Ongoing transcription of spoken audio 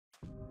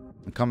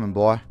I'm coming,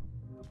 boy.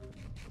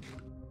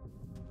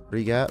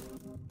 Pre-gap.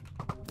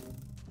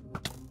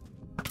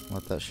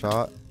 Let that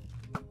shot.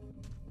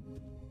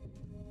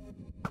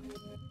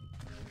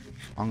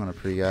 I'm gonna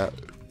pre-gap.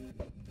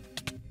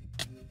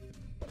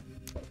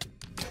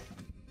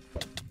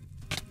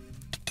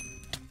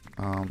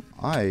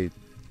 I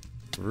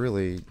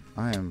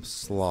am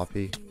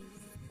sloppy.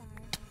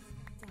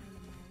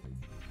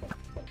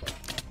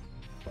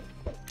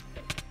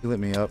 You lit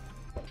me up.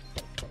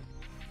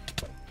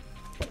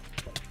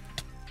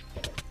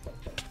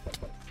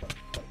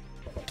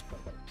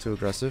 Too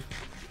aggressive.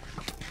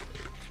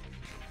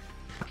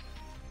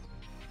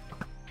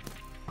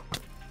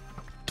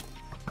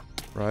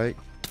 Right.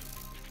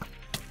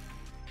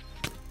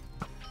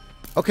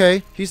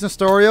 Okay, he's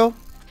Nestorio.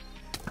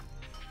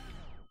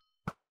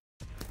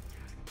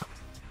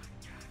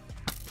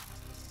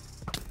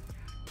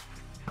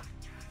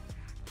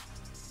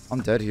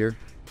 I'm dead here.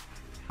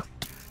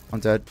 I'm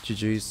dead.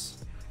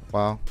 GG's.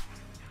 Wow.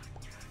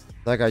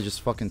 That guy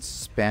just fucking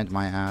spammed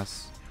my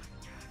ass.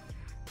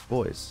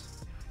 Boys.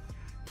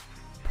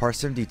 Par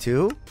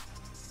 72?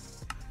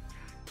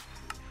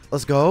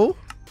 Let's go?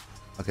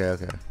 Okay,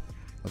 okay.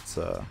 Let's, Is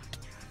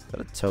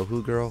that a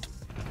Tohu girl?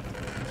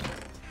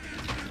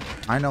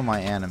 I know my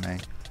anime.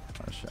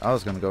 Oh, shit. I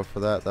was gonna go for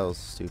that. That was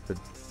stupid.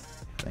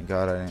 Thank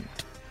God I didn't.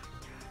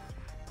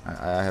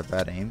 I have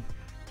bad aim.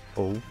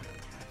 Oh.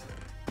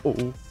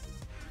 Oh.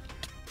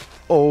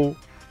 Oh.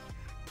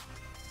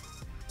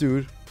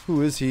 Dude,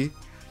 who is he?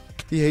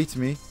 He hates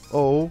me.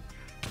 Oh.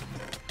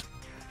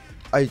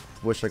 I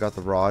wish I got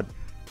the rod.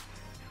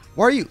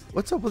 Why are you...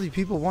 What's up with these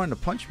people wanting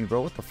to punch me, bro?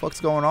 What the fuck's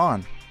going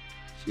on?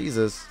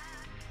 Jesus.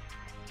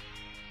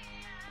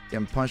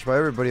 Getting punched by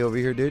everybody over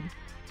here, dude.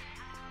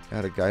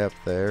 Got a guy up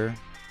there.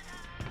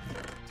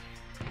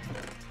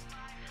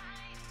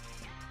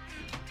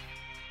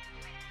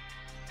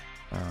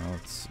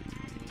 Let's see.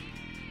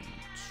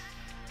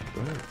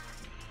 Where?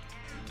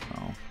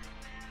 Oh.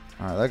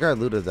 Alright, that guy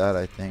looted that,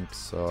 I think.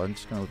 So I'm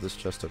just gonna let this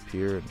chest up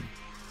here. And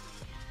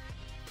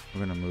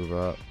we're gonna move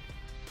up.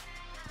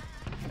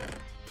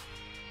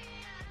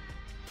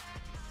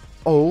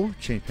 Oh,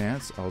 chain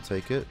pants. I'll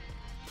take it.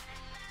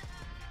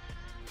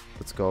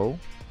 Let's go.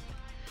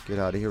 Get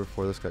out of here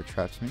before this guy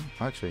traps me.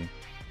 Actually,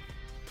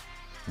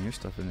 your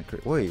stuff in the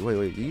crate. Wait.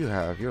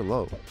 You're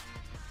low.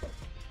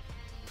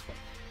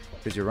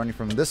 Because you're running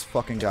from this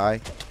fucking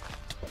guy.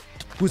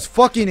 Who's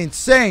fucking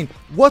insane.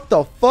 What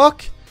the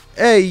fuck?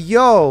 Hey,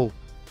 yo.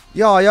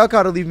 Y'all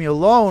gotta leave me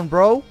alone,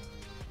 bro.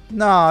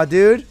 Nah,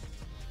 dude.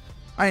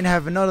 I ain't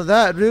having none of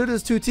that, dude.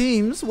 There's two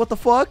teams. What the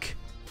fuck?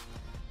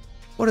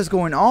 What is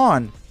going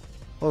on?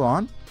 Hold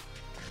on.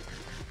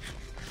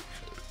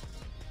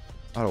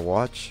 Gotta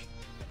watch.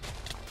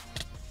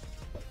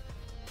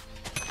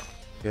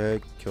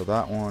 Okay, kill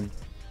that one.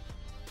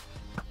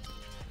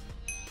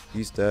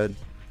 He's dead.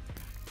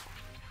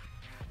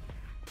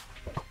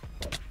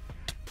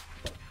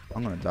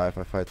 I'm gonna die if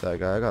I fight that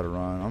guy. I gotta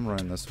run. I'm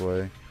running this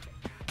way.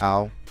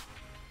 Ow.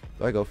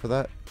 Do I go for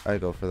that? I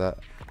go for that.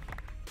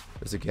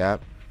 There's a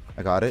gap.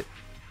 I got it.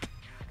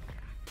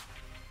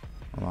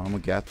 Hold on, I'm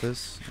gonna gap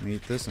this. I'm gonna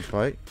eat this and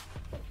fight.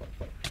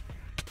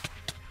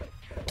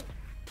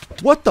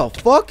 What the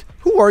fuck?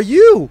 Who are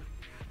you?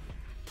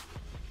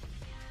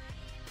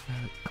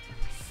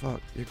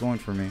 Fuck, you're going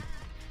for me.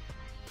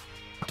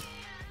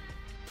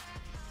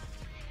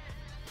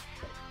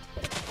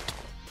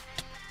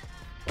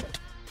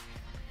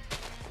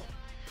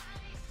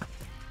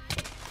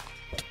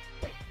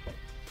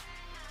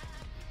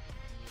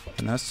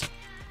 Finesse.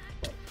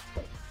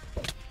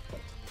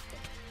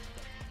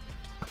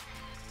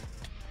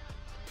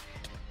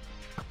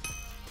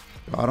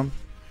 Got him.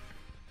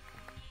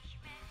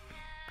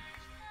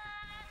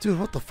 Dude,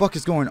 what the fuck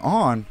is going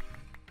on?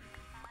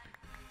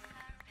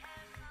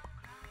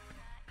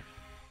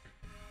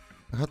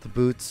 I got the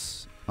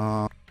boots.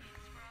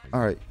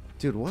 Alright.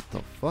 Dude, what the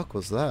fuck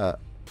was that?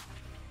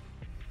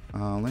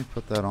 Let me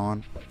put that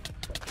on.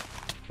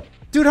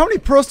 Dude, how many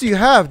pearls do you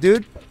have,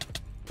 dude?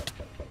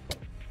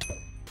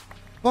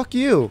 Fuck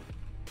you.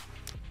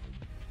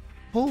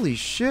 Holy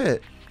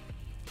shit.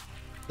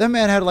 That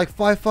man had like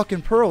 5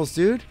 fucking pearls,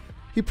 dude.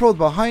 He pearled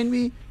behind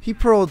me. He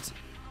pearled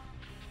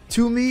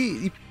to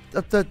me.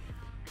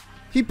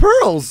 He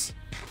pearls.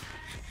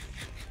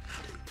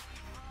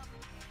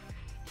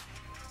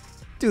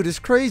 Dude, it's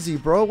crazy,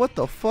 bro. What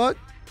the fuck?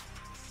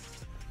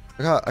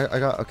 I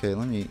got. Okay,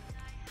 let me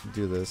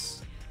do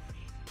this.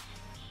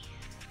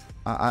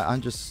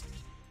 I'm just.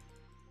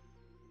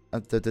 I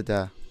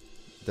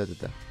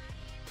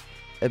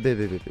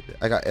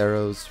got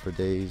arrows for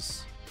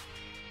days.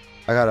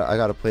 I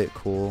gotta play it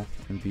cool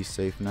and be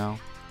safe now.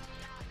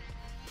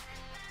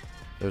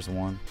 There's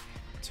 1,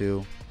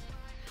 2.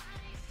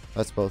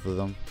 That's both of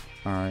them.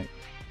 Alright.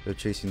 They're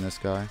chasing this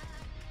guy,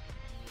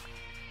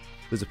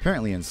 who's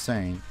apparently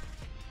insane.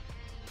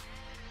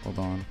 Hold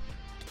on.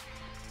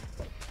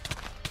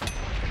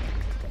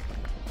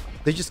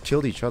 They just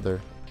killed each other.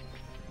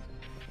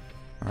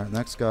 Alright,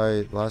 next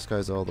guy, last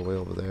guy's all the way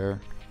over there.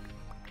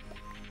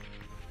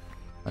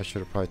 I should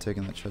have probably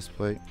taken that chest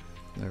plate.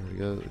 There we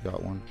go. We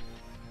got one.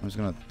 I'm just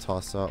gonna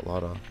toss out a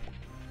lot of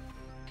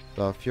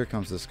stuff. Here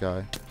comes this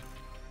guy.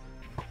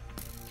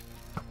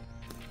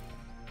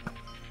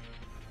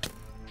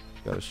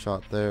 Got a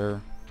shot there.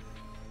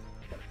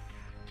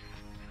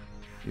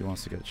 He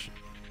wants to get.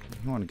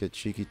 You want to get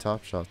cheeky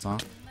top shots, huh?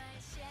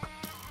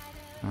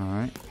 All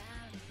right.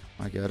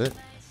 I get it.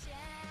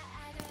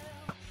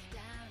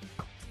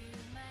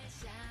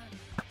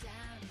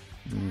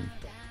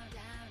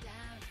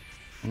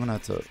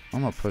 I'm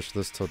gonna push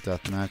this till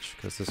deathmatch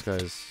because this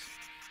guy's.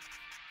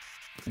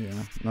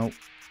 Yeah. Nope.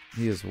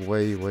 He is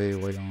way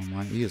on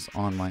my. He is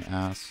on my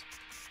ass.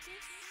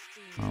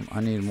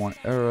 I need more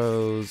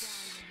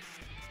arrows.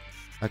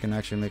 I can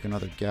actually make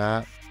another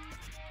gap.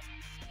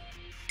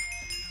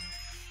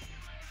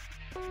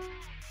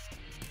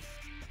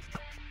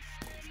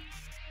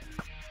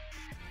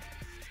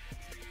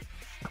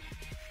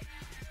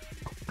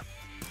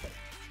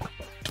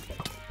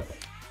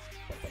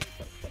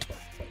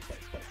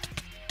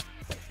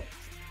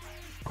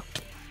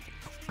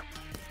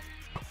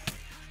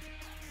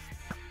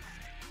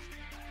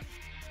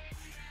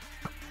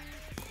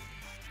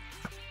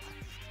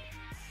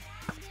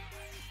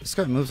 This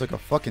guy moves like a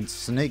fucking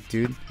snake,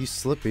 dude. He's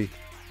slippy.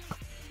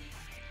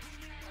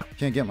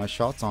 Can't get my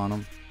shots on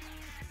him.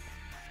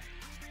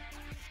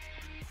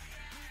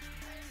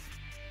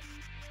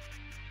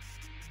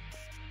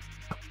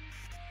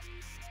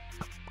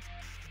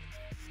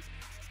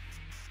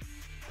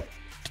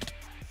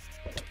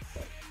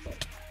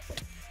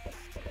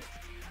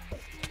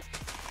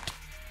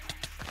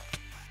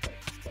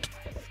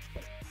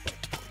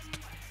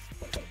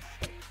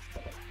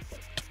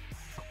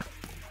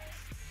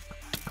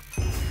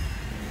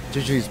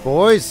 GG's,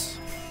 boys.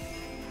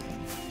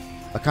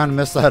 I kind of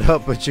messed that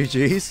up, but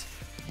GG's.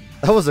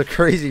 That was a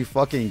crazy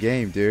fucking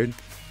game, dude.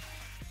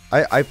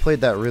 I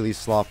played that really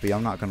sloppy,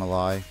 I'm not gonna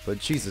lie. But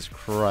Jesus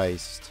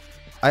Christ.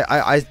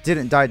 I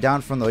didn't die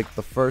down from the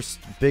first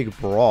big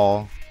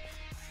brawl.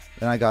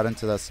 Then I got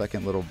into that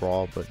second little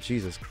brawl, but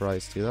Jesus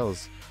Christ, dude, that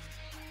was...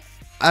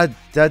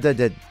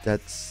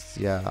 That's...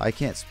 Yeah, I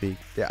can't speak.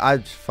 I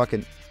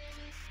fucking...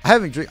 I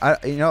haven't drink...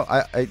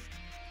 I'm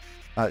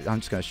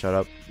just gonna shut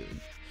up.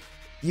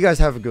 You guys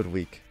have a good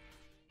week.